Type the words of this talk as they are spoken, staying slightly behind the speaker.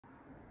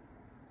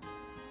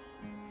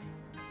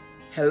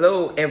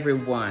Hello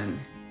everyone.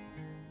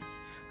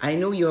 I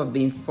know you have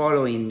been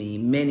following me.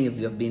 Many of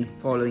you have been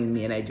following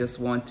me, and I just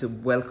want to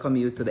welcome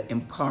you to the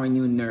Empowering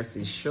New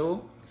Nurses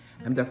show.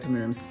 I'm Dr.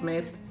 Miriam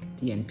Smith,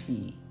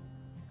 DNP.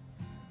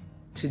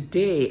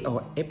 Today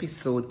our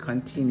episode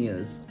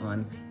continues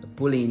on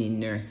bullying in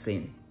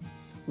nursing.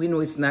 We know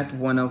it's not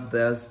one of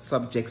the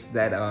subjects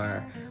that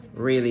are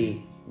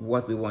really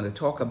what we want to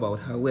talk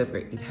about. However,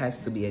 it has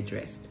to be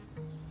addressed.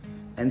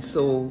 And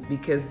so,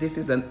 because this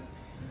is an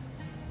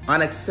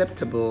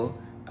unacceptable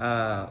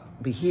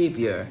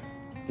behavior,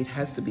 it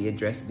has to be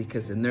addressed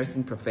because the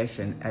nursing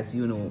profession, as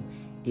you know,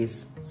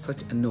 is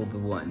such a noble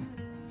one.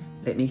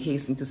 Let me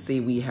hasten to say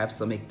we have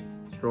some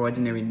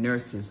extraordinary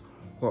nurses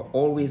who are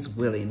always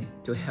willing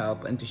to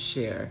help and to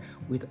share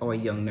with our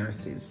young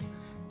nurses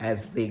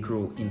as they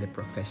grow in the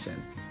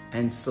profession.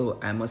 And so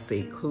I must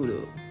say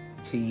kudos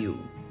to you.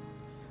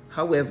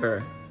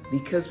 However,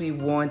 because we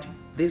want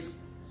this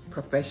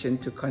profession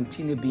to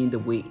continue being the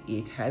way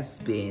it has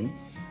been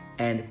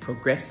and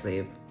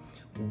progressive,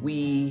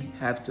 we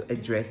have to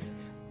address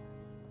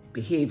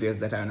behaviors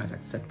that are not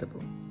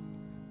acceptable.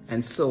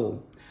 And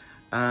so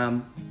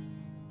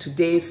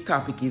today's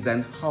topic is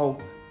on how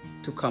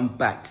to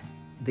combat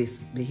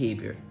this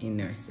behavior in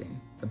nursing,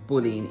 the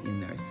bullying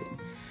in nursing.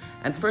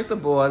 And first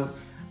of all,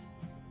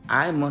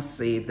 I must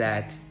say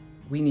that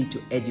we need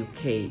to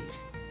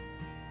educate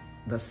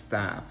the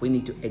staff. We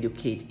need to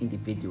educate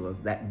individuals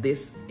that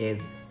this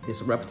is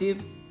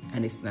disruptive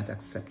and it's not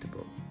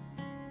acceptable.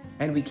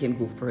 And we can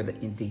go further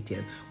in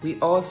detail.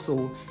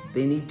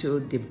 They need to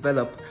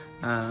develop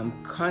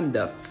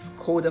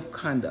code of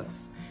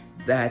conducts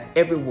that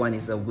everyone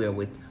is aware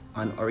with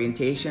on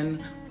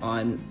orientation,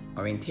 also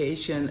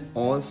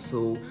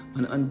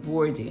on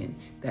onboarding,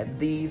 that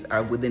these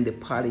are within the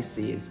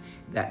policies,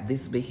 that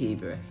this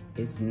behavior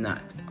is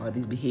not, or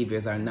these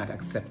behaviors are not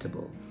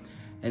acceptable.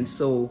 And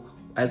so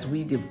as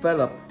we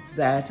develop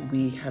that,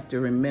 we have to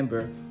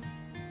remember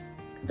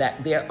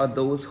that there are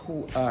those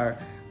who are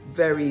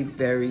very,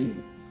 very,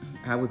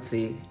 I would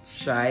say,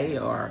 shy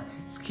or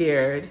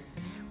scared,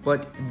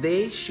 but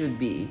they should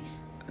be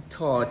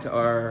taught,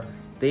 or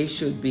they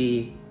should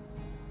be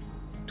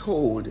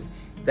told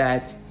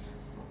that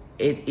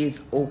it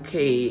is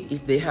okay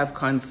if they have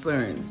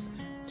concerns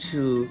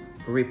to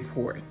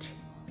report.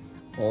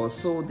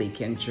 Also, they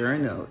can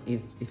journal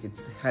if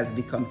it has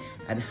become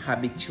an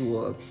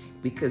habitual,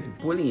 because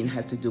bullying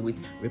has to do with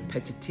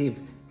repetitive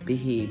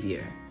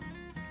behavior.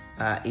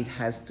 It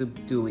has to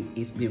do with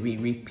it be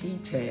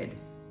repeated.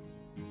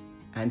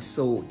 And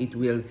so it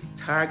will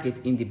target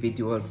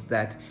individuals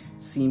that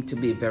seem to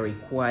be very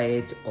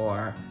quiet,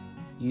 or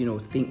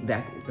think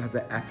that it's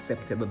an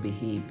acceptable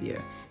behavior,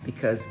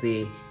 because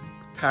they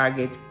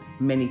target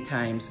many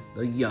times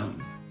the young,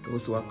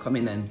 those who are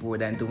coming on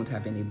board and don't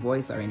have any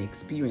voice or any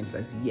experience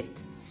as yet.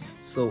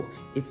 So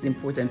it's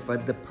important for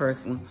the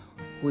person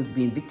who's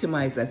being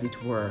victimized, as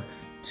it were,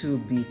 to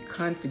be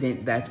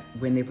confident that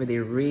whenever they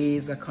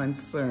raise a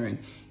concern,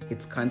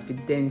 it's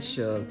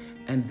confidential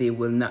and they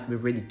will not be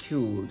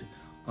ridiculed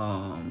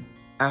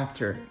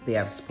after they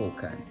have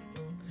spoken.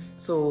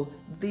 So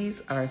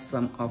these are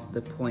some of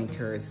the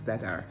pointers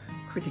that are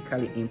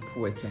critically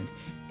important.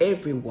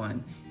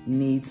 Everyone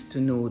needs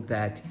to know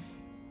that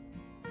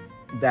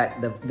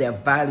they're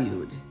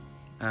valued.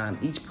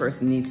 Each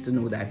person needs to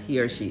know that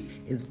he or she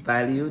is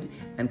valued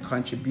and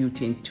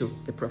contributing to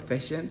the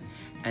profession,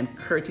 and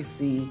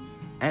courtesy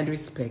and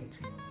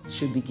respect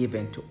should be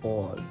given to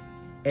all.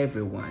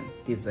 Everyone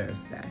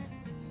deserves that.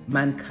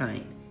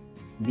 Mankind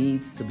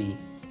needs to be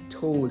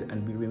told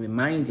and be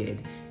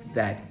reminded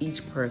that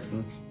each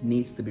person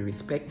needs to be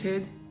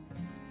respected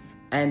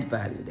and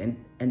valued.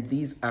 And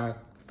these are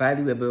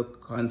valuable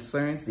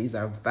concerns, these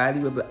are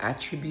valuable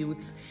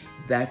attributes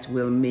that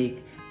will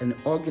make an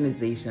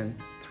organization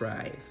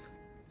thrive.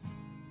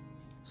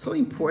 So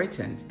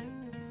important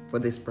for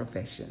this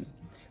profession.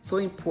 So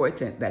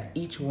important that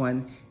each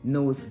one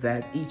knows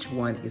that each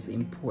one is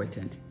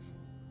important.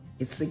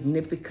 It's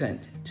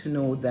significant to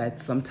know that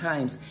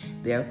sometimes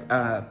there,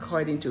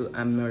 according to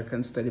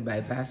American study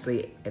by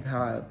Vassey et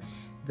al.,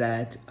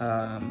 that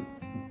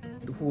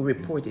who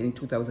reported in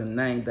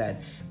 2009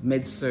 that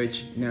med-surg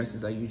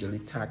nurses are usually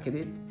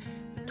targeted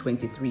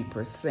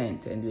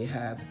 23%, and we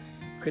have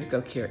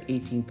critical care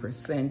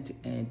 18%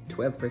 and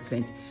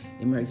 12%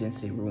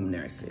 emergency room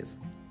nurses.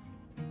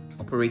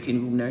 Operating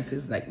room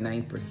nurses like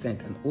 9%,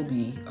 and OB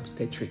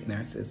obstetric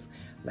nurses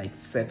like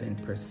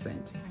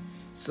 7%.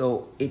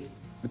 So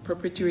the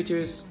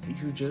perpetrators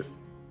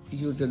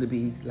usually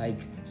be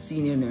like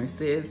senior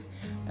nurses,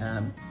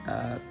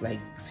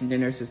 like senior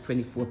nurses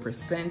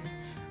 24%,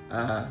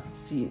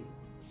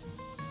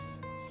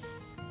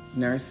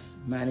 nurse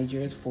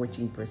managers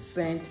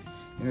 14%,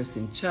 nurse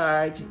in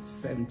charge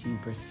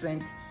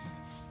 17%,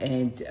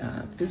 and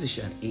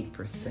physician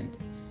 8%.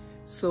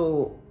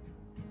 So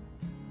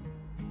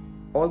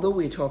although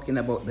we're talking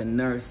about the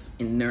nurse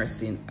in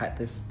nursing at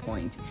this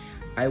point,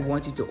 I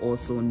want you to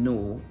also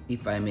know,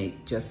 if I may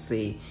just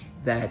say,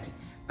 that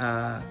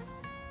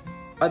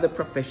other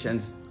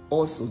professions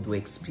also do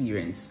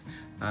experience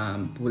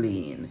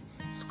bullying.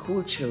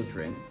 School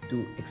children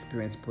do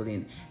experience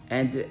bullying,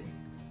 and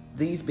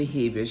these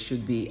behaviors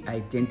should be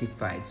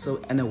identified.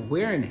 So an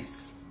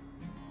awareness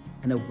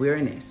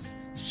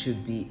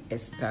should be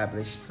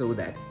established so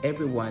that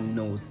everyone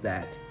knows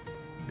that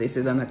this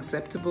is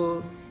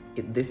unacceptable,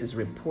 this is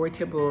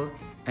reportable,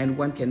 and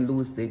one can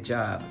lose their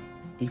job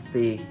if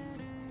they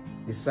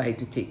decide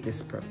to take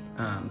this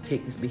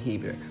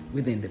behavior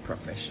within the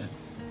profession,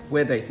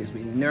 whether it is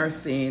within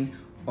nursing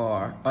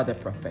or other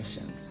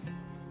professions.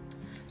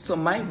 So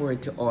my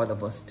word to all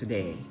of us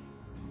today,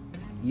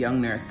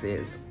 young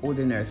nurses,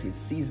 older nurses,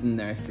 seasoned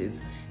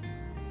nurses,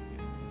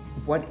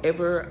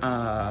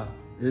 whatever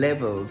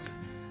levels,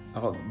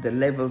 or the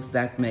levels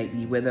that might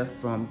be, whether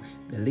from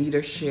the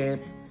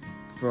leadership,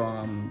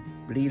 from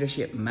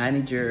leadership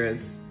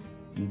managers,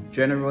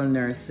 general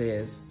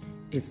nurses,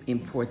 it's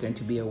important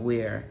to be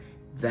aware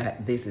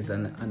that this is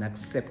an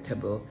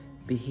unacceptable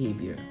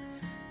behavior.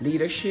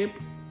 Leadership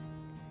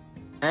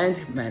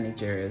and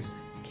managers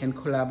can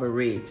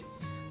collaborate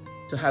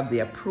to have the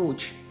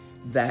approach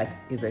that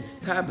is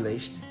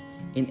established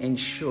in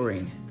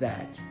ensuring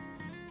that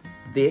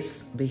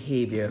this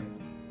behavior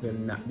will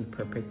not be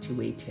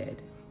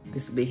perpetuated.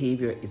 This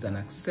behavior is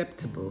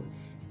unacceptable,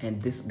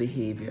 and this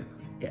behavior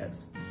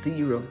is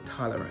zero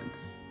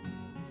tolerance.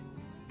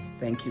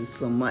 Thank you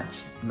so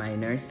much, my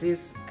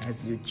nurses,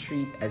 as you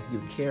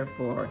care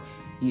for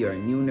your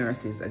new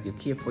nurses, as you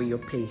care for your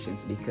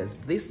patients, because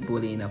this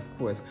bullying, of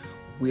course,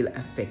 will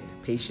affect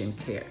patient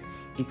care.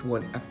 It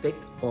will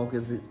affect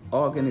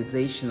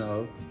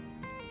organizational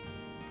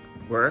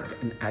work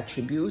and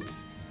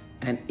attributes,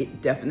 and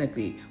it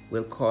definitely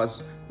will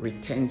cause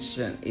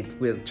retention. It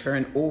will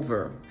turn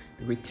over.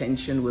 The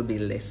retention will be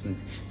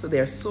lessened. So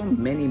there are so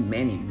many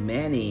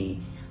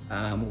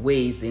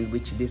ways in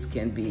which this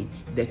can be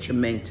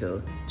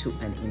detrimental to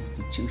an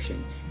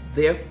institution.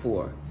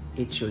 Therefore,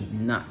 it should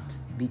not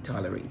be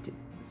tolerated.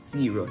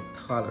 Zero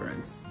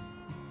tolerance.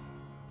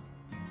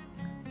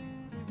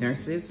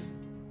 Nurses,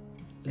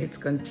 let's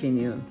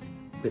continue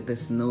with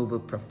this noble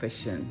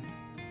profession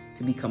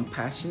to be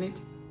compassionate,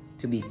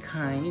 to be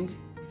kind,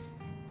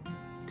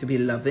 to be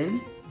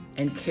loving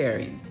and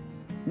caring,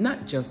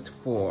 not just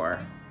for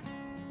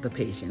the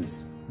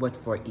patients, but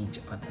for each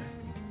other.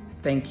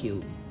 Thank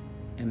you.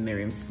 I'm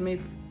Miriam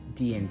Smith,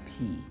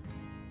 DNP.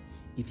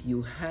 If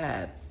you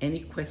have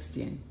any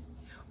question,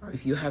 or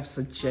if you have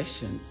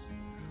suggestions,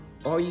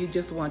 or you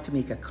just want to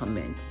make a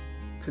comment,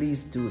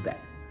 please do that.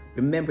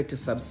 Remember to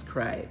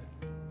subscribe.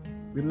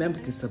 Remember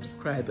to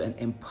subscribe and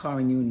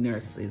Empower New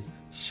Nurses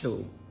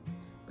show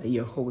by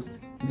your host,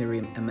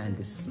 Miriam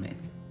Amanda Smith,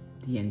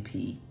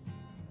 DNP.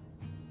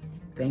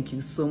 Thank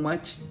you so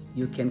much.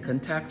 You can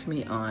contact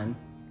me on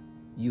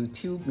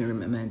YouTube,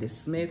 Miriam Amanda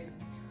Smith,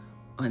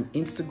 on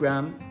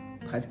Instagram,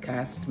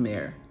 Podcast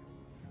Mir,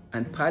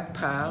 on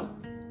PodPal,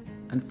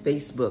 on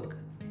Facebook,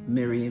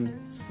 Miriam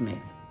Smith.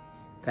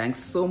 Thanks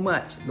so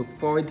much. Look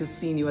forward to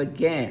seeing you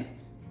again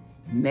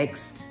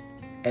next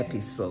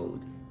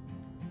episode.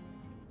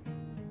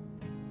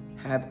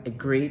 Have a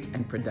great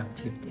and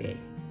productive day.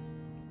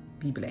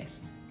 Be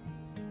blessed.